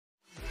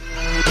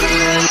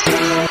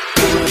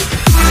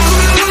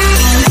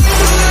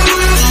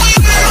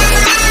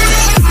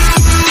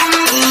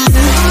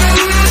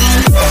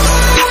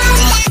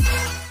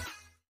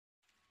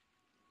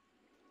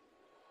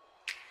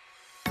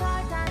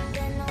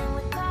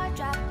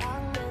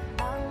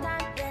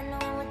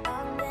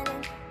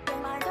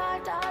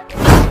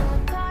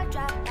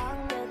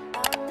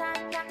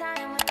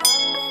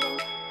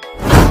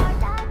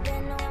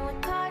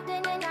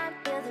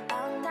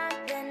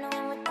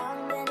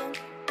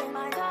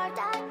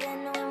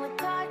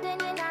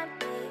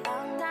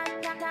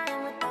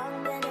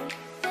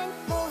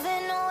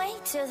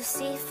to the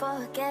sea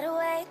for a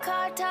getaway.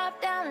 Car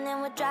top down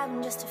and we're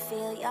driving just to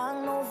feel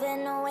young.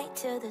 Moving away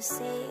to the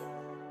sea,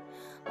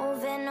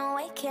 moving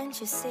away, can't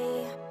you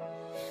see?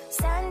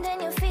 Sand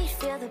in your feet,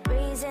 feel the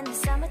breeze in the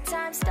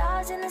summertime.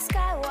 Stars in the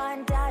sky,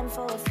 one dime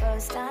for a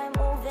first time.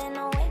 Moving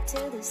away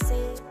to the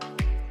sea,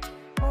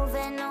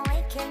 moving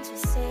away, can't you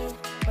see?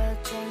 We'll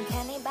drink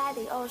honey by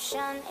the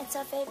ocean, it's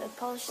our favorite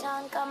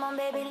potion. Come on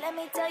baby, let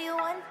me tell you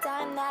one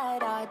time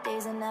that our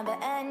days will never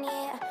end,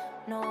 yeah.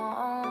 No,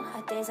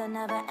 our days will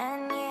never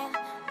end, yeah.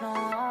 No.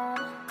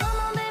 Come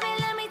on baby,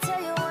 let me tell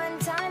you one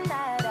time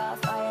that our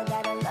fire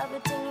got a love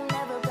it till you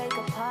never break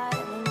apart.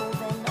 And we're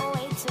moving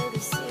away to the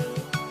sea,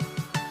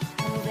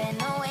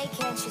 moving away,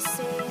 can't you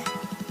see?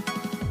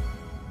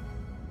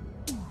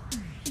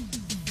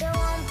 There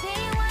won't be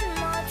one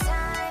more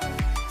time,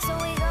 so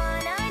we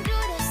gonna do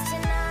this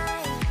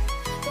tonight.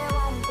 There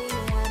won't be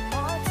one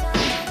more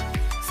time,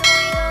 so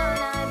we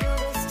gonna do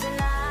this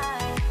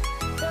tonight.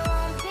 There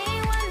won't be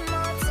one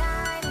more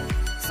time,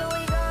 so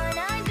we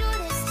gonna do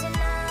this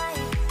tonight.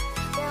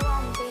 There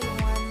won't be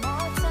one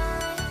more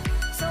time,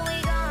 so we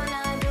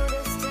gonna do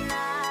this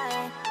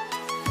tonight.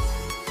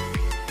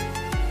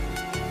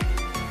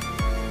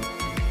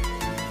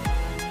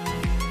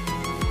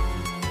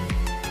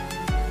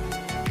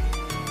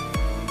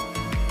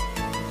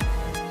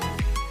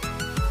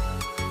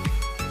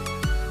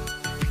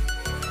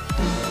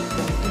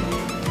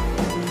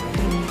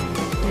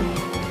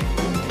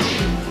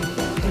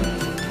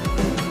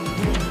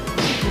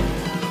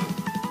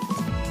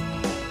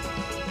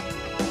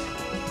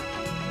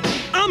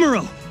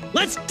 Amuro,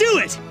 let's do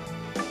it!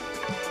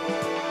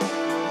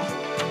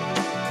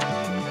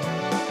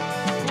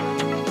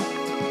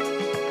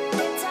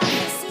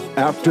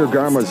 After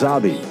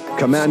Garmazabi,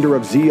 commander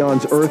of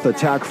Zeon's Earth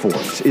attack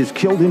force, is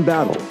killed in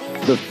battle,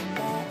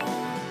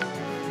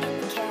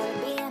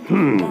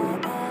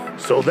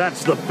 So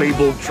that's the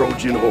fabled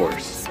Trojan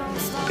horse.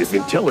 If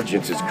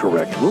intelligence is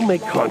correct, we'll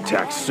make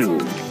contact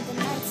soon.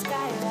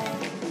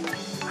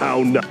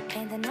 How not?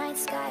 Paint the night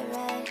sky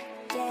red,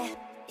 yeah,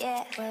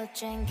 yeah. We'll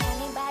drink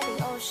honey by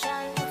the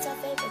ocean, it's our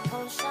favorite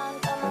potion.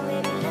 Come on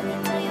baby, let me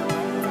tell you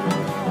one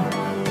time that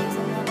our days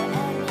will never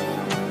end,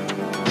 yeah.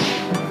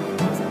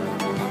 Days will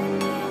never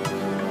end, yeah.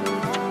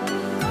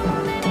 Come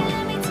on baby,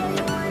 let me tell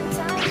you one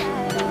time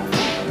that our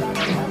fire got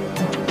a love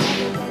it till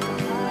you never break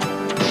apart.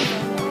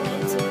 Moving away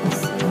to the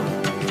sea,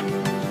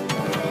 moving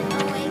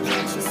away,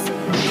 can't you see?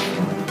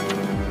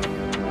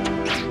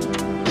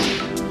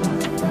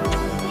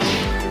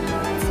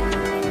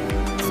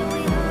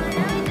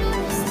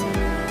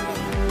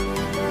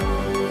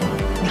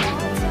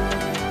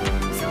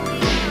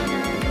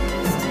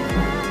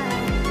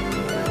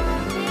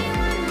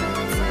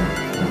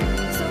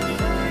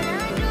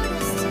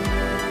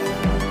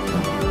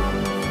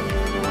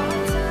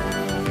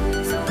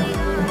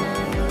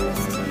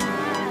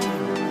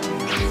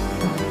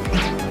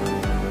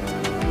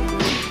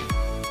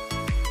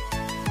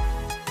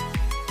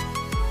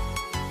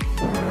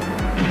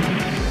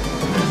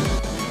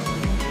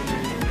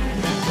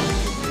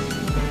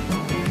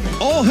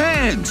 All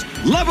hands!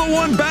 Level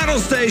 1 battle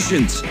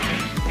stations!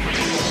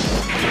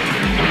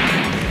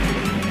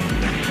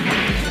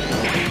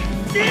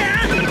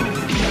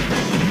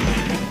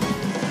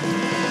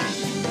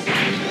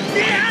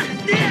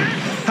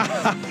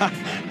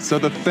 So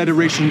the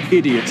Federation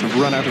idiots have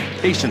run out of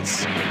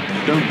patience.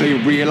 Don't they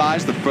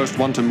realize the first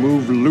one to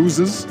move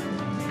loses?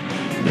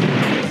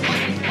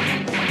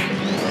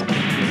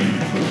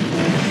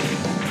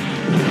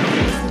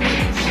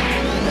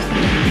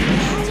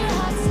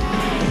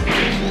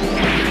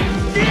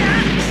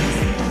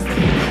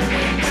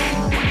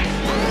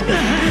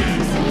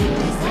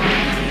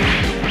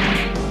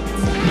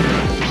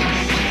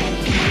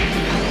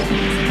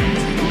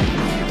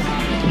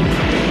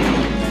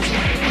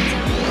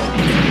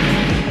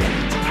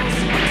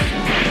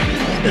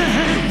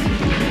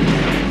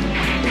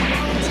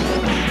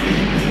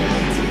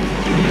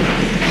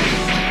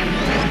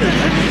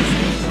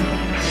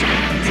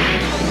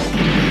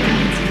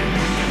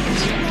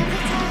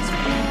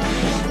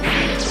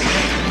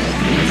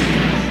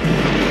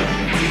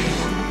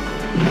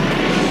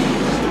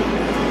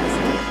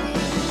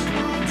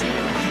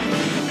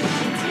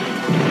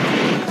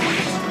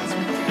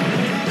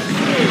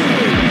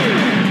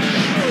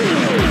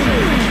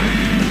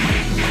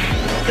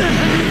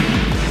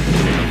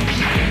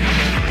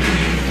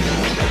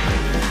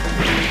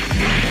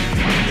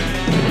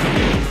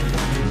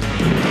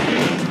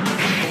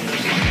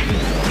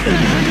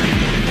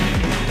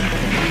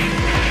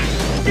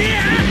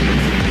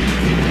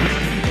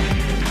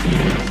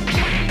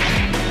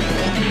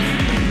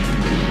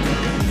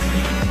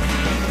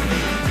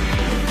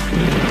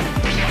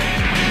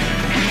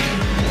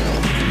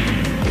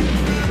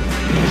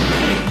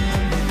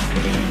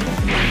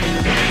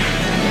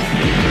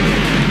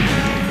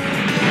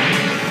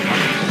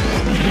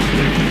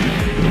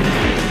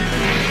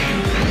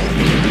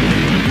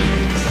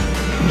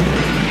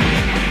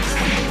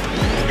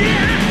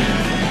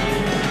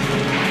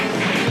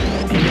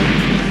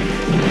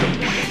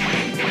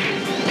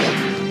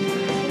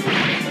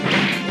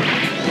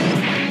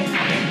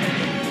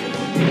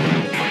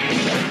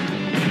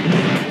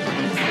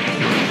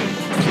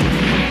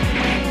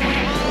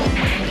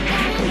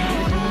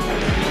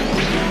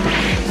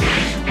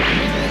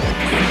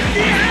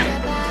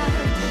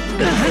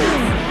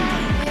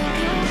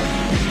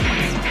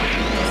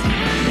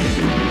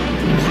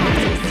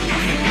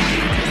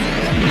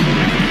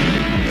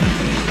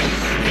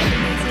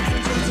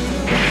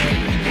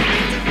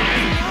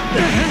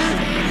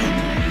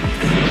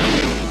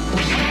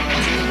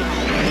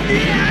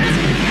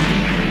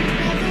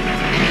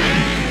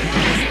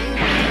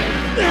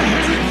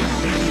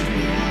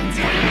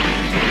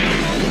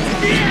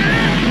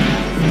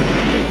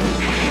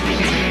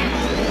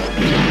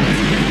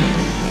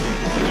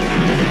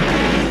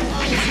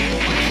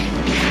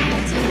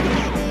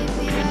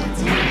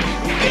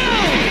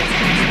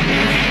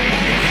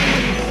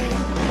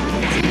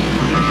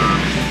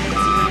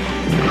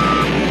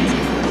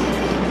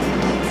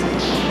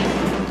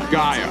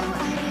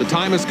 Jaya. The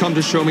time has come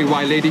to show me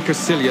why Lady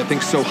Cassilia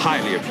thinks so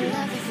highly of you.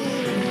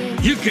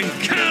 You can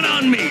count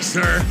on me,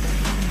 sir.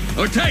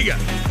 Ortega,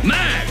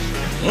 Mag,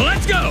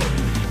 let's go!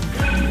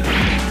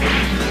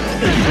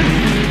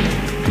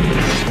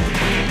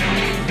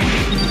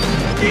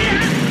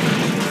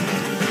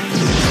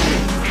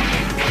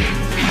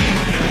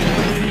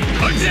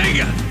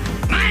 Ortega,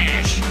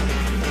 mash!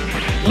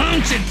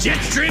 Launch a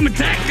jet stream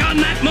attack on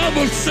that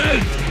mobile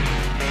suit!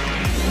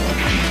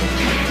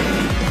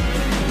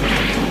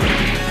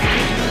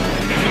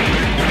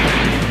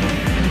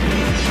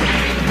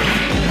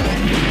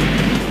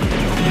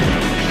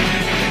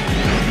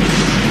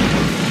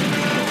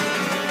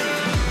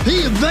 He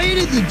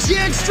evaded the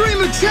jet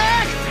stream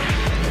attack?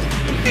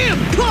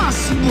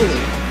 Impossible!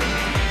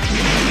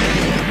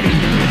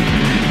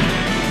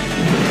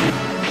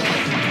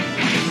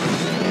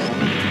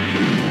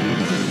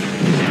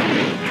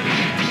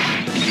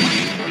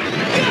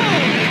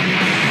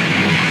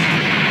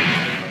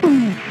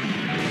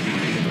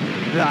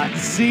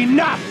 That's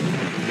enough!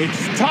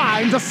 It's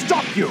time to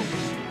stop you!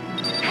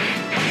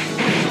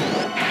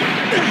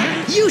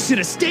 You should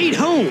have stayed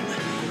home!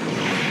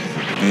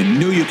 I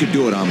knew you could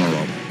do it,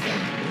 Amuro.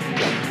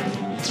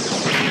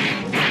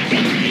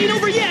 Ain't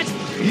over yet!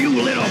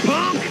 You little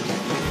punk!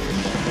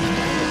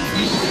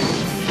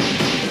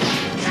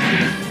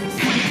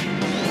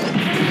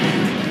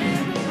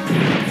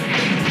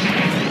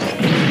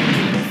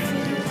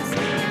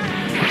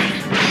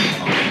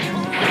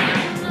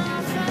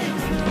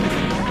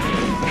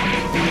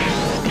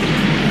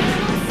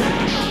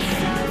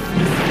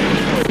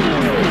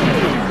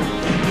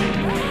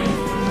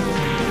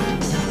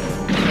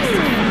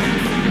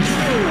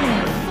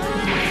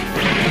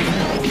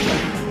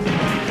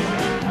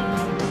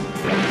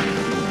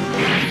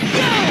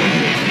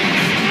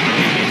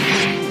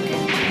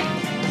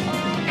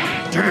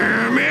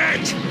 Damn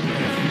it!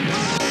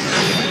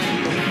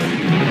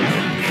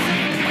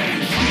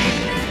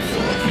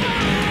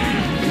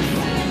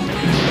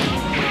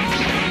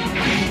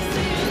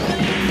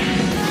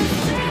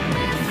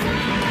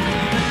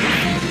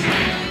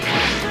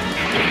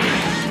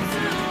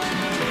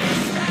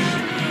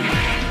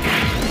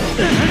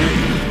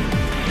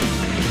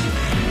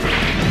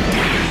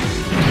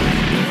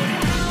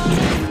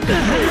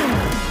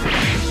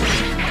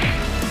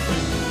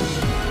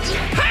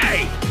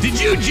 Hey! Did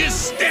you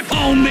just step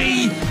on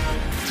me?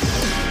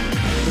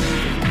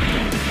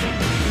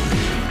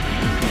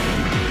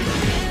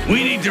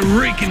 We need to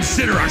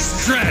reconsider our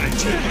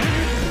strategy.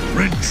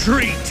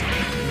 Retreat.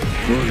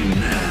 For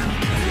now.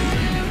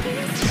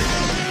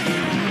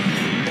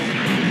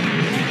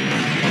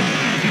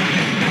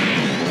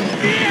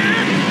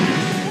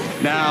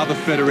 Now the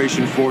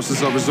Federation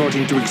forces are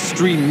resorting to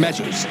extreme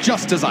measures,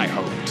 just as I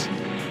hoped.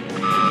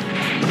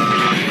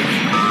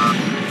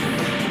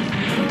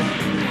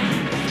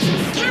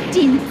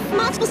 Captain,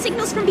 multiple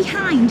signals from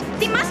behind.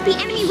 They must be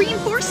enemy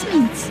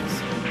reinforcements.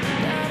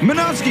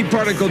 Minovsky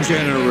particle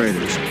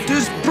generators.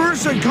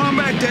 Disperse at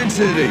combat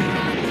density.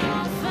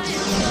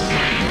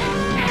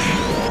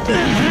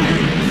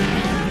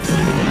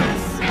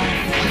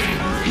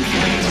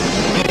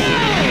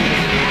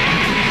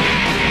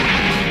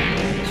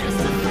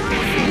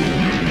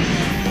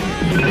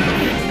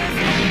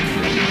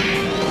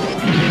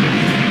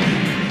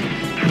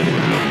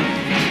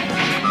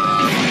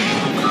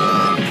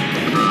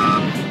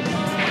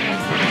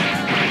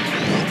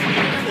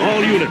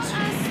 All units,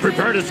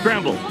 prepare to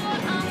scramble.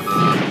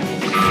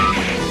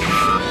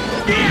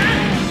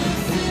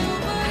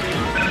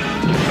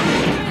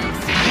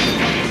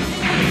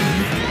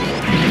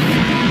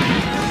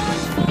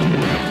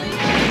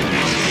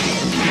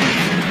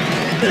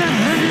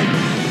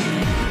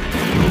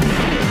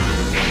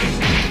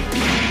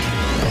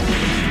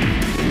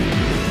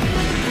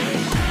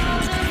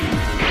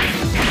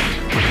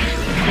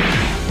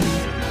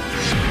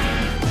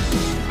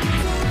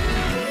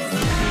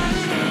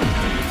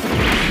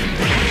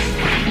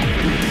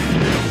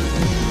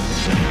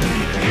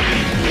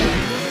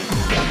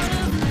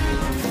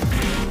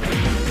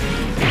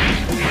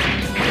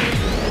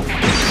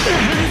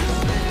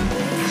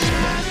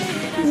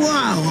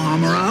 Wow,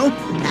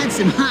 Amuro, that's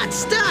some hot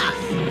stuff.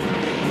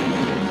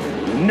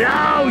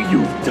 Now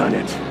you've done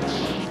it!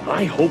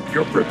 I hope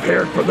you're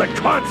prepared for the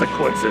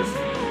consequences!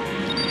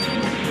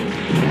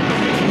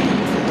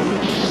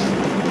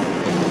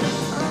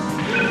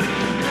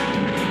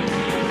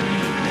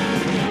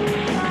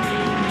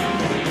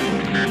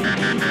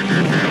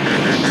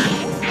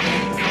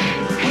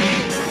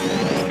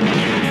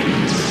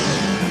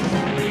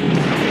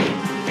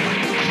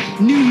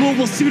 New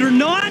mobile suit or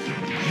not,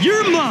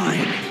 you're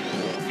mine!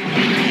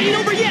 Ain't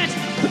over yet!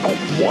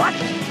 What?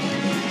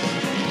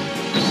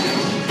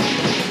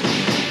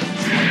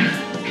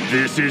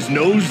 This is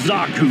no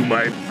Zaku,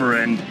 my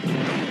friend.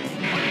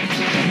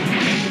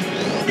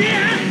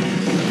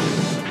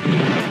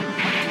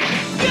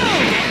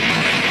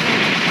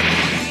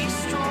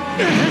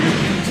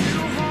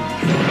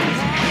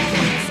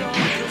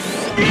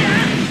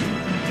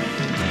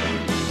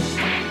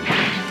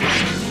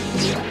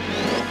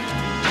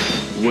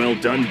 Well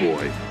done,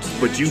 boy.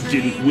 but you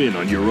didn't win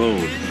on your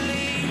own.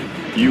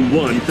 You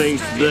won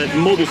thanks to that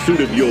mobile suit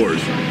of yours.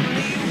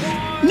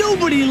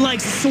 Nobody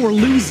likes a sore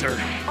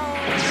loser.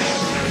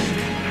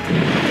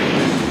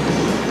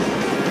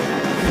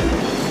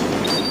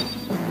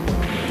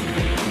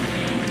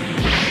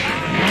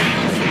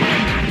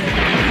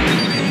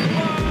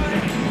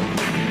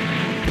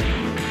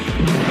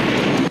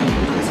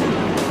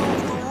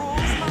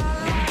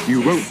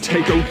 You won't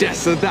take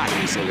Odessa that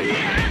easily.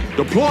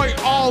 Deploy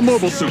all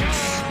mobile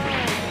suits.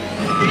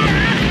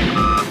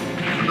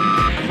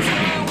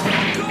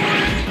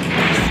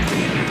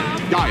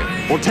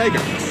 Gaia, Ortega,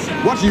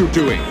 what are you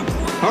doing?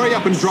 Hurry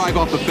up and drive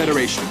off the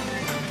Federation.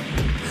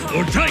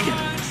 Ortega,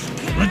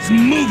 let's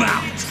move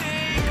out.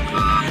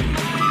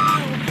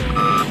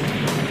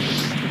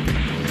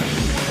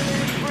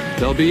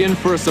 They'll be in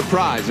for a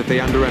surprise if they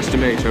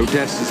underestimate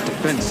Odessa's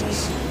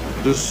defenses.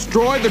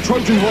 Destroy the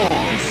Trojan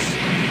walls.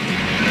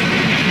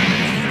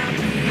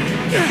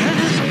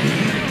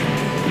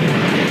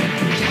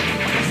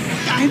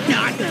 I'm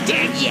not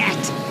dead yet.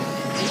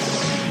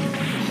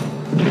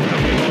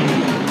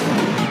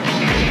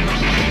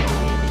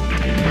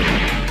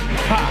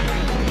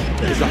 Ha!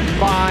 There's a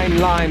fine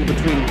line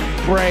between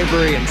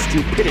bravery and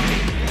stupidity.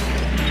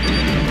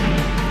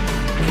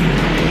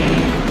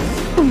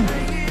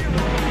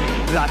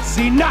 That's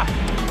enough!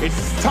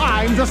 It's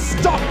time to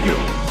stop you!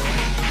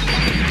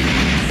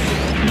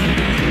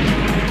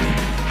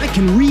 I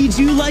can read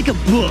you like a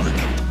book.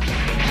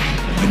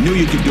 I knew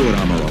you could do it,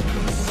 Amaro.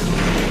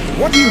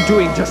 What are you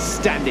doing just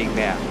standing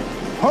there?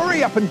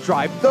 Hurry up and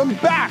drive them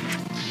back!